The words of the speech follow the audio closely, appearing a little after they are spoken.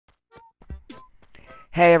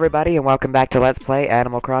Hey everybody, and welcome back to Let's Play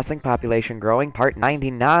Animal Crossing Population Growing, Part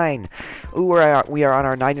 99! Ooh, we are on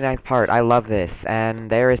our 99th part. I love this. And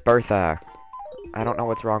there is Bertha. I don't know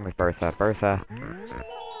what's wrong with Bertha. Bertha.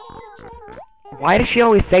 Why does she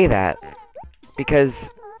always say that?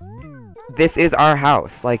 Because this is our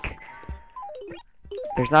house. Like,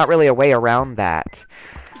 there's not really a way around that.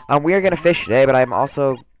 We are gonna fish today, but I'm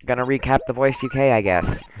also gonna recap The Voice UK, I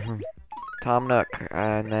guess. Tom Nook,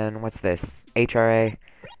 and then what's this? HRA.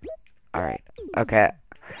 Alright, okay.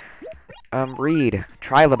 Reed,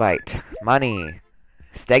 Trilobite, money,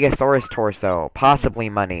 Stegosaurus torso, possibly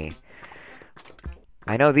money.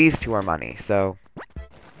 I know these two are money, so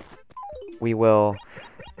we will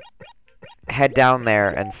head down there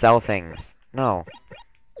and sell things. No.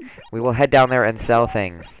 We will head down there and sell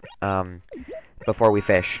things, before we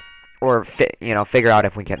fish. Or, figure out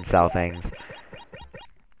if we can sell things.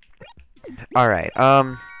 Alright,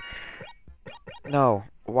 no,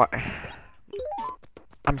 what?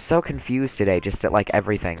 I'm so confused today, just at, like,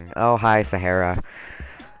 everything. Oh, hi, Sahara.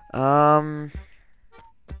 I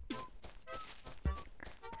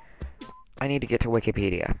need to get to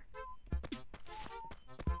Wikipedia.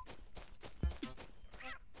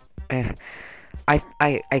 I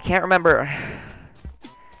can't remember.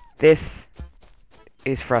 This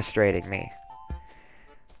is frustrating me.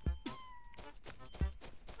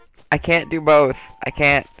 I can't do both. I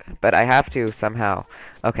can't, but I have to somehow.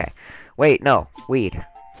 Okay. Wait, no. Weed.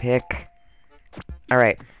 Pick.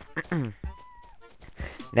 Alright.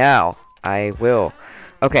 Now, I will.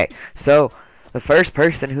 Okay, so, the first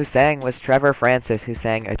person who sang was Trevor Francis, who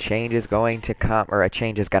sang A Change Is Going to Come, or A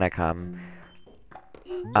Change Is Gonna Come.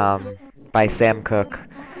 By Sam Cooke.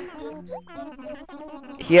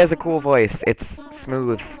 He has a cool voice. It's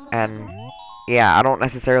smooth, and, yeah, I don't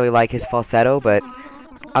necessarily like his falsetto, but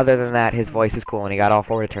other than that, his voice is cool, and he got all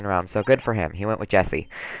four to turn around, so good for him. He went with Jesse.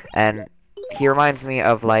 And he reminds me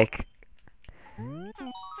of, like...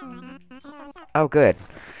 Oh, good.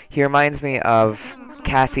 He reminds me of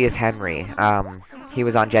Cassius Henry. He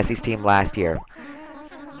was on Jesse's team last year.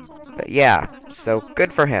 But yeah, so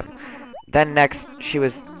good for him. Then next, she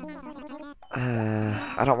was...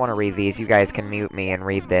 I don't want to read these. You guys can mute me and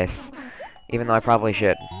read this. Even though I probably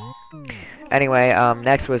should. Anyway,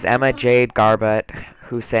 next was Emma Jade Garbutt,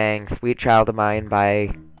 who sang Sweet Child of Mine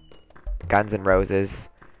by Guns N' Roses.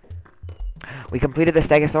 We completed the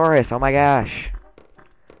Stegosaurus, oh my gosh.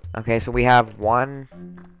 Okay, so we have 1,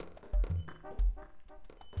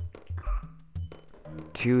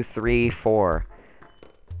 2, 3, 4,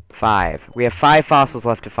 5. We have 5 fossils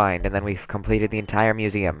left to find, and then we've completed the entire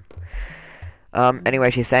museum.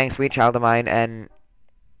 Anyway, she sang Sweet Child of Mine, and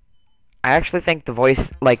I actually think The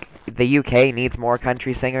Voice, like, the UK needs more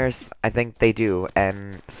country singers. I think they do,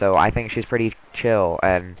 and so I think she's pretty chill,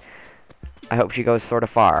 and I hope she goes sort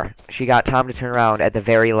of far. She got Tom to turn around at the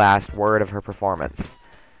very last word of her performance.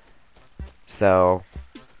 So,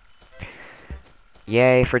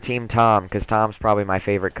 yay for Team Tom, because Tom's probably my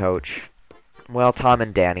favorite coach. Well, Tom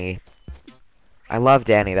and Danny. I love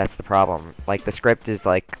Danny, that's the problem. Like, the script is,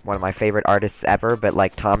 like, one of my favorite artists ever, but,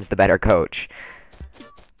 like, Tom's the better coach.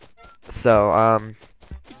 So,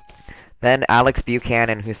 then Alex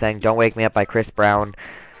Buchanan, who sang Don't Wake Me Up by Chris Brown.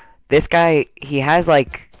 This guy, he has,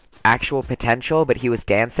 like, actual potential, but he was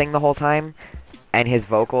dancing the whole time, and his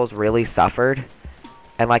vocals really suffered.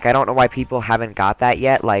 And, like, I don't know why people haven't got that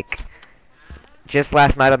yet. Like, just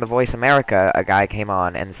last night on The Voice America, a guy came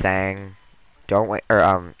on and sang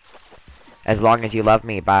As Long As You Love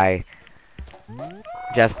Me by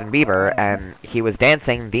Justin Bieber, and he was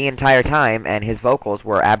dancing the entire time, and his vocals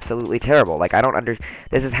were absolutely terrible. Like, I don't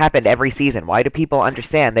this has happened every season. Why do people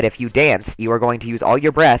understand that if you dance, you are going to use all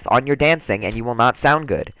your breath on your dancing, and you will not sound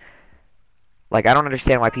good? Like, I don't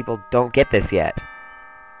understand why people don't get this yet.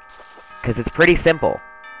 Because it's pretty simple.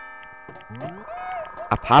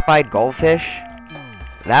 A pop-eyed goldfish?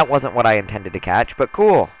 That wasn't what I intended to catch, but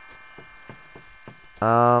cool.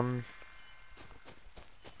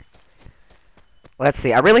 Let's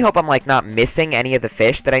see. I really hope I'm, like, not missing any of the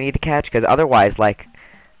fish that I need to catch, because otherwise, like,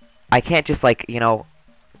 I can't just, like, you know,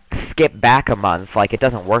 skip back a month. Like, it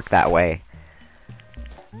doesn't work that way.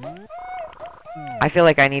 I feel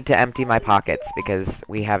like I need to empty my pockets, because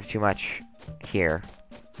we have too much here.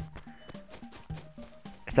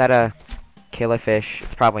 Is that a killifish?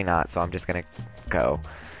 It's probably not, so I'm just gonna go.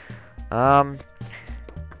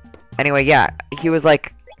 Anyway, yeah, he was,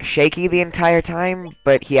 like, shaky the entire time,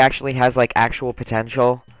 but he actually has, like, actual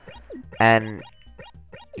potential. And,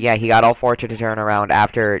 yeah, he got all four to turn around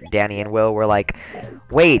after Danny and Will were like,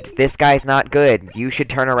 wait, this guy's not good. You should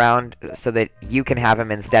turn around so that you can have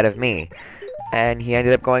him instead of me. And he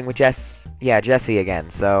ended up going with Jess Yeah, Jesse again.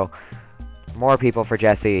 So, more people for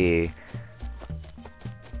Jesse.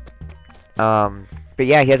 But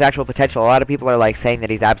yeah, he has actual potential. A lot of people are like saying that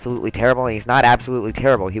he's absolutely terrible, and he's not absolutely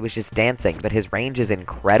terrible. He was just dancing, but his range is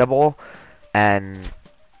incredible, and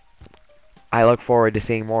I look forward to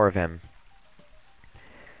seeing more of him.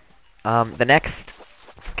 The next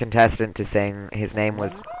contestant to sing, his name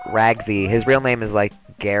was Ragsy. His real name is like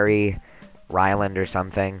Gary Ryland or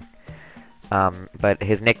something. But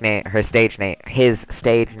his stage name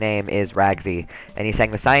is Ragsy, and he sang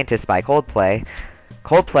 "The Scientist" by Coldplay.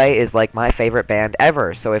 Coldplay is like my favorite band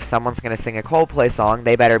ever, so if someone's gonna sing a Coldplay song,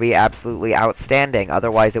 they better be absolutely outstanding,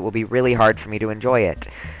 otherwise it will be really hard for me to enjoy it.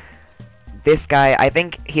 This guy, I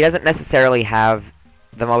think he doesn't necessarily have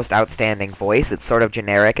the most outstanding voice. It's sort of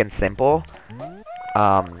generic and simple.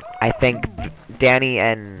 I think Danny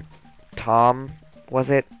and Tom, was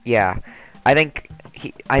it? Yeah. I think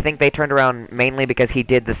they turned around mainly because he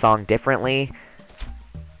did the song differently,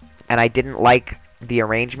 and I didn't like the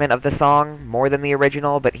arrangement of the song more than the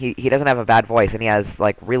original, but he doesn't have a bad voice, and he has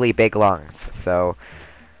like really big lungs, so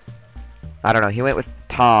I don't know. He went with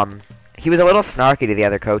Tom. He was a little snarky to the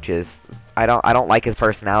other coaches. I don't like his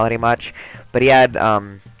personality much, but he had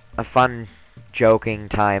a fun joking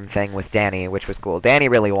time thing with Danny, which was cool. Danny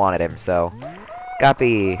really wanted him, so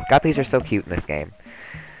Guppies are so cute in this game.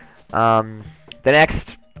 The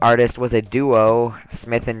next artist was a duo,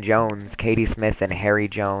 Smith and Jones, Katie Smith and Harry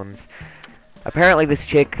Jones. Apparently this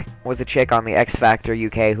chick was a chick on the X Factor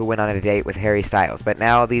UK who went on a date with Harry Styles, but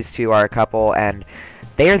now these two are a couple, and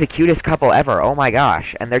they are the cutest couple ever. Oh my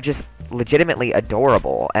gosh, and they're just legitimately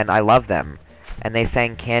adorable, and I love them. And they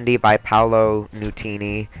sang Candy by Paolo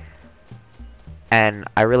Nutini, and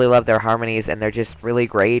I really love their harmonies, and they're just really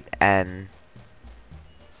great, and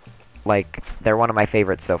like, they're one of my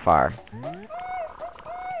favorites so far.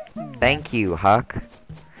 Thank you, Huck.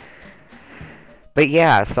 But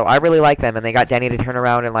yeah, so I really like them, and they got Danny to turn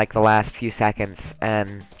around in like the last few seconds,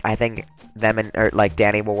 and I think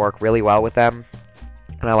Danny will work really well with them,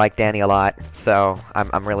 and I like Danny a lot, so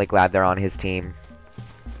I'm really glad they're on his team.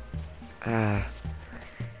 But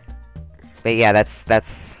yeah,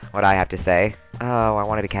 that's what I have to say. Oh, I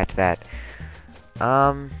wanted to catch that.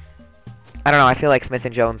 I don't know, I feel like Smith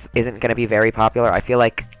and Jones isn't gonna be very popular. I feel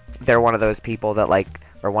like they're one of those people that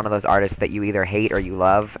or one of those artists that you either hate or you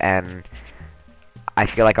love, and I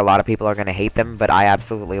feel like a lot of people are gonna hate them, but I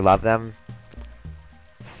absolutely love them.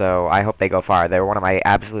 So I hope they go far. They're one of my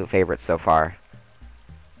absolute favorites so far.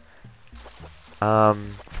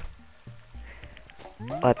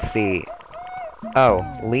 Let's see. Oh,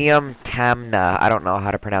 Liam Tamna. I don't know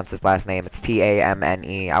how to pronounce his last name. It's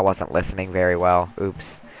Tamne. I wasn't listening very well.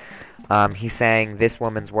 Oops. He sang This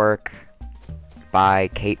Woman's Work by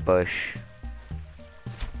Kate Bush.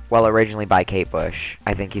 Well, originally by Kate Bush.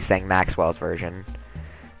 I think he sang Maxwell's version.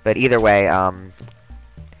 But either way, I'm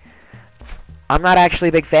not actually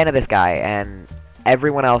a big fan of this guy, and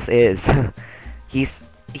everyone else is.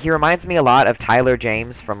 He reminds me a lot of Tyler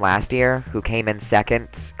James from last year, who came in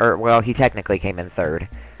second, or, well, he technically came in third.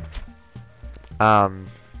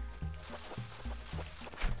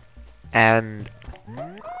 And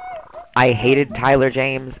I hated Tyler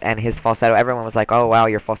James and his falsetto. Everyone was like, oh wow,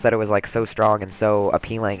 your falsetto was like so strong and so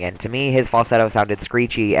appealing, and to me his falsetto sounded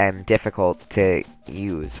screechy and difficult to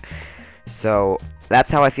use. So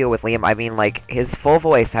that's how I feel with Liam. I mean, like, his full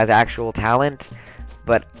voice has actual talent,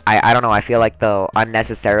 but I don't know, I feel like they'll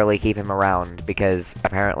unnecessarily keep him around because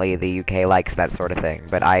apparently the UK likes that sort of thing,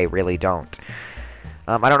 but I really don't.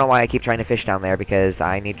 I don't know why I keep trying to fish down there, because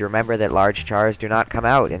I need to remember that large chars do not come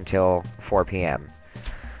out until 4 p.m.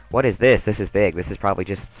 What is this? This is big. This is probably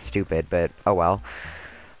just stupid, but oh well.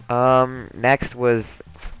 Next was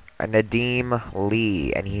Nadim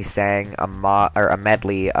Lee, and he sang a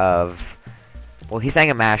medley of... Well, he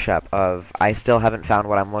sang a mashup of I Still Haven't Found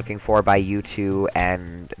What I'm Looking For by U2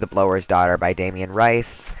 and The Blower's Daughter by Damien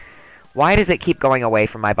Rice. Why does it keep going away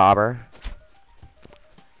from my bobber?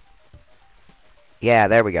 Yeah,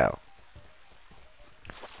 there we go.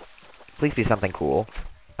 Please be something cool.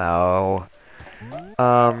 Oh.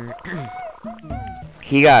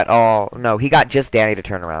 He got just Danny to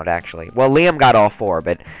turn around, actually. Well, Liam got all 4,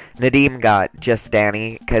 but Nadim got just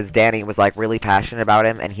Danny, because Danny was, like, really passionate about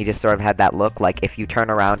him, and he just sort of had that look, like, if you turn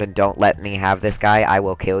around and don't let me have this guy, I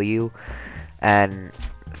will kill you. And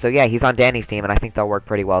so, yeah, he's on Danny's team, and I think they'll work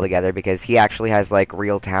pretty well together, because he actually has, like,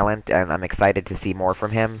 real talent, and I'm excited to see more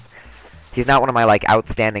from him. He's not one of my, like,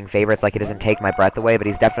 outstanding favorites, like, he doesn't take my breath away, but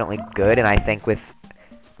he's definitely good, and I think with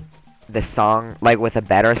the song, like, with a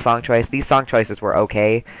better song choice, these song choices were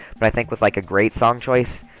okay, but I think with, like, a great song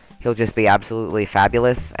choice, he'll just be absolutely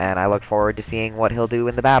fabulous, and I look forward to seeing what he'll do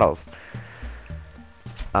in the battles.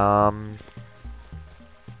 And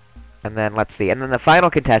then, let's see. And then the final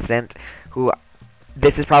contestant, who...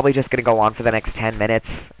 This is probably just going to go on for the next 10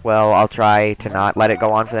 minutes. Well, I'll try to not let it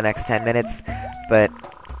go on for the next 10 minutes. But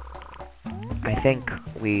I think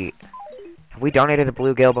we... Have we donated a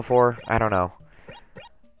bluegill before? I don't know.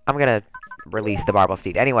 I'm going to release the Barbel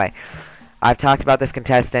Steed. Anyway, I've talked about this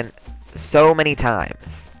contestant so many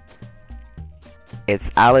times. It's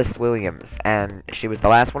Alice Williams, and she was the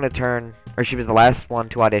last one to she was the last one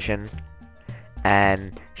to audition,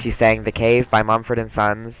 and she sang The Cave by Mumford &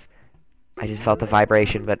 Sons. I just felt the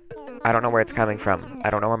vibration, but I don't know where it's coming from. I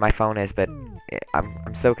don't know where my phone is, but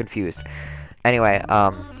I'm so confused. Anyway,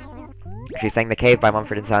 she sang The Cave by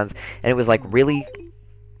Mumford & Sons, and it was, like, really,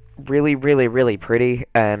 really, really, really pretty,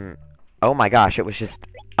 and oh my gosh, it was just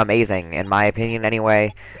amazing, in my opinion,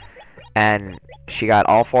 anyway. And she got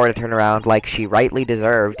all four to turn around like she rightly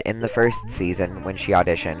deserved in the first season when she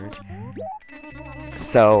auditioned.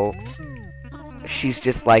 So, she's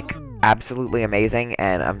just, like, absolutely amazing,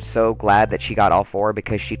 and I'm so glad that she got all four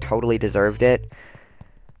because she totally deserved it.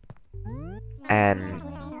 And,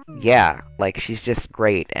 yeah, like, she's just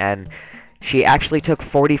great, and she actually took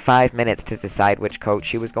 45 minutes to decide which coach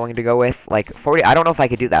she was going to go with. Like, I don't know if I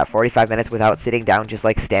could do that, 45 minutes without sitting down, just,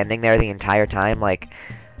 like, standing there the entire time, like...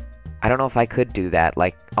 I don't know if I could do that,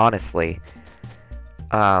 like, honestly.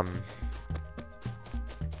 But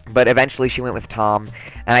eventually she went with Tom,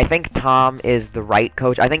 and I think Tom is the right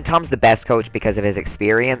coach. I think Tom's the best coach because of his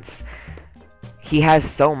experience. He has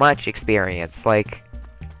so much experience, like...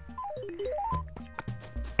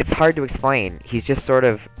 It's hard to explain. He's just sort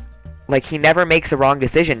of... Like, he never makes a wrong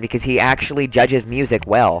decision because he actually judges music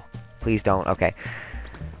well. Please don't, okay.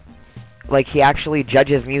 Like, he actually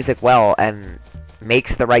judges music well, and...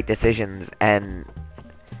 makes the right decisions and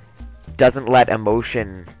doesn't let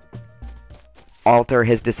emotion alter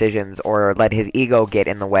his decisions or let his ego get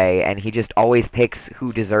in the way, and he just always picks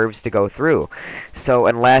who deserves to go through. So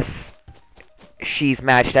unless she's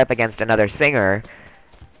matched up against another singer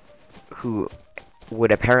who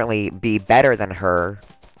would apparently be better than her,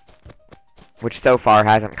 which so far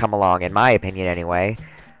hasn't come along in my opinion anyway,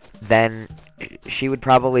 then she would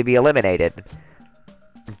probably be eliminated.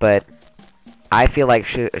 But I feel like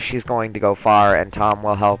she's going to go far, and Tom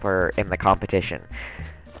will help her in the competition.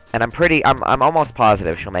 And I'm almost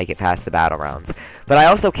positive she'll make it past the battle rounds. But I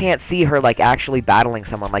also can't see her, like, actually battling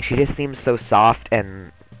someone. Like, she just seems so soft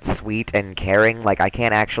and sweet and caring. Like, I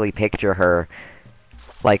can't actually picture her,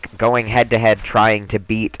 like, going head-to-head trying to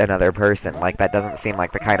beat another person. Like, that doesn't seem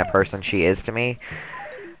like the kind of person she is to me.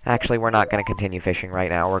 Actually, we're not going to continue fishing right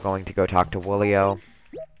now. We're going to go talk to Woolio.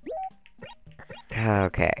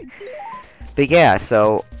 Okay. But yeah,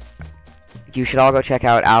 so you should all go check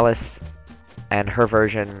out Alice and her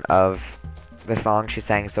version of the song she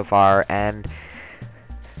sang so far, and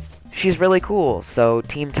she's really cool. So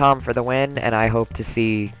Team Tom for the win, and I hope to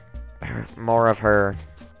see more of her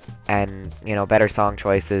and, you know, better song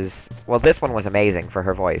choices. Well, this one was amazing for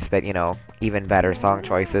her voice, but, you know, even better song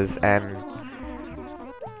choices, and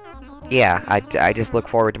yeah, I just look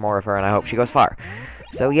forward to more of her, and I hope she goes far.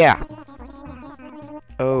 So yeah.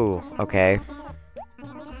 Oh, okay.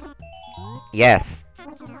 Yes.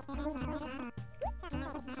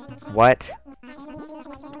 What?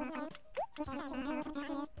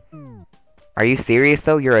 Are you serious,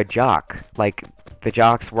 though? You're a jock. Like, the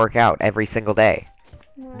jocks work out every single day.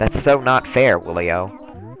 That's so not fair,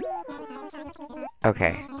 Woolio.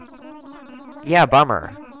 Okay. Yeah, bummer.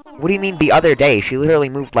 What do you mean the other day? She literally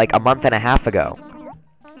moved, like, a month and a half ago.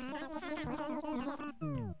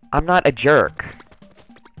 I'm not a jerk.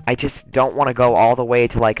 I just don't want to go all the way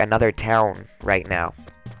to, like, another town right now.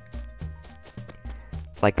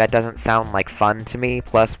 Like, that doesn't sound like fun to me.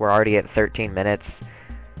 Plus, we're already at 13 minutes.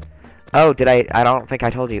 Oh, I don't think I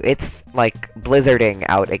told you. It's, like, blizzarding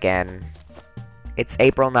out again. It's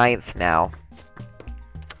April 9th now.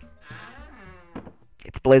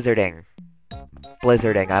 It's blizzarding.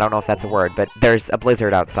 Blizzarding. I don't know if that's a word, but there's a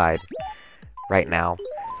blizzard outside right now.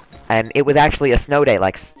 And it was actually a snow day,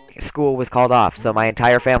 like, school was called off, so my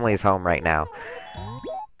entire family is home right now.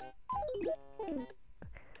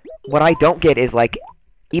 What I don't get is, like,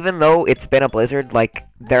 even though it's been a blizzard, like,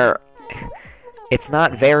 it's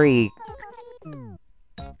not very,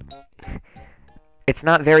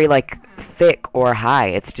 like, thick or high.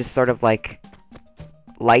 It's just sort of, like,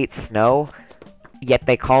 light snow, yet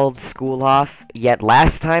they called school off. Yet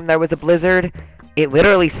last time there was a blizzard, it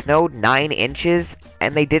literally snowed 9 inches,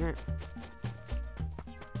 and they didn't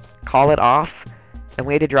call it off, and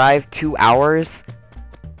we had to drive 2 hours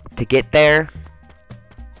to get there,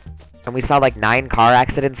 and we saw like 9 car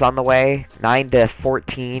accidents on the way, 9 to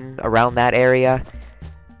 14 around that area.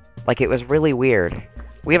 Like, it was really weird.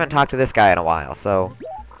 We haven't talked to this guy in a while, so...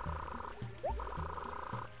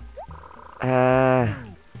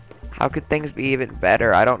 How could things be even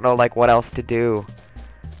better? I don't know, like, what else to do.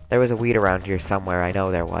 There was a weed around here somewhere. I know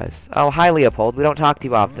there was. Oh, hi, Leopold. We don't talk to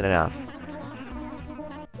you often enough.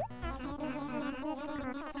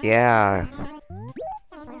 Yeah.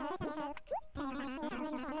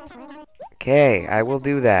 Okay, I will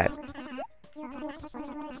do that.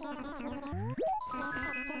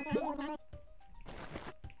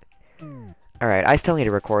 Alright, I still need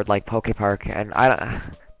to record, like, Poke Park, and I don't...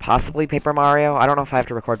 Possibly Paper Mario? I don't know if I have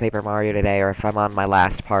to record Paper Mario today, or if I'm on my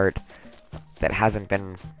last part that hasn't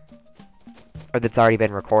been... Or that's already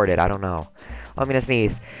been recorded, I don't know. Oh, I'm gonna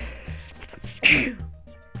sneeze.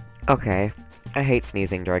 Okay. I hate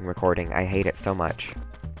sneezing during recording. I hate it so much.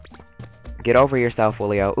 Get over yourself,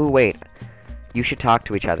 Willio. Ooh, wait. You should talk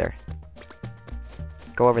to each other.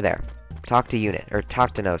 Go over there. Talk to Unit, or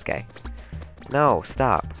talk to Nosuke. No,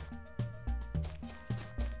 stop.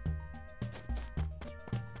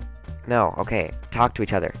 No, okay. Talk to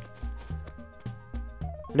each other.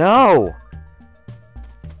 No!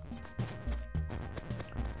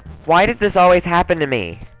 Why does this always happen to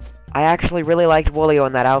me? I actually really liked Woolio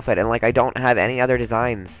in that outfit, and, like, I don't have any other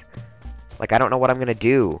designs. Like, I don't know what I'm gonna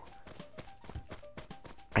do.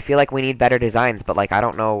 I feel like we need better designs, but, like, I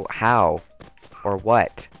don't know how. Or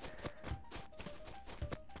what.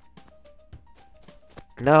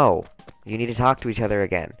 No. You need to talk to each other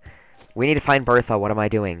again. We need to find Bertha. What am I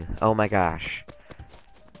doing? Oh my gosh.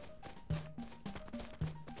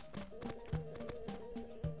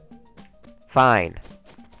 Fine.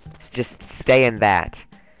 Just stay in that.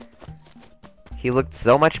 He looked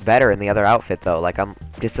so much better in the other outfit, though. Like, I'm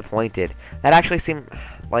disappointed. That actually seemed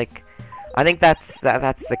like... I think that's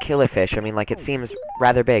the killifish. I mean, like, it seems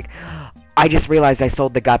rather big. I just realized I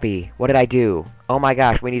sold the guppy. What did I do? Oh my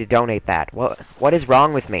gosh, we need to donate that. What is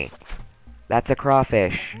wrong with me? That's a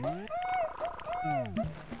crawfish.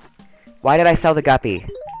 Why did I sell the guppy?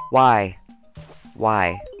 Why?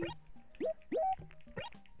 Why?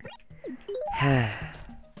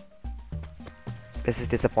 This is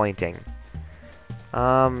disappointing.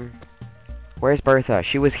 Where's Bertha?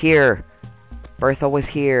 She was here! Bertha was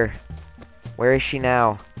here. Where is she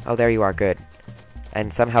now? Oh, there you are, good.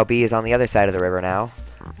 And somehow B is on the other side of the river now.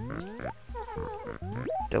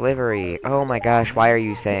 Delivery. Oh my gosh, why are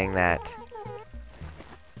you saying that?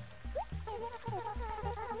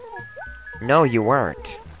 No, you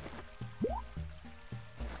weren't.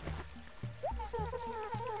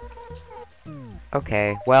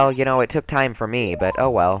 Okay, well, you know, it took time for me, but oh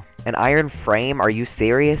well. An iron frame? Are you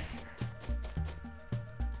serious?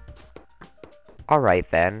 Alright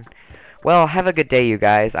then. Well, have a good day, you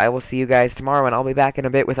guys. I will see you guys tomorrow, and I'll be back in a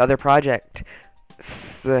bit with other project.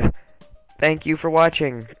 Thank you for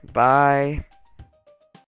watching. Bye.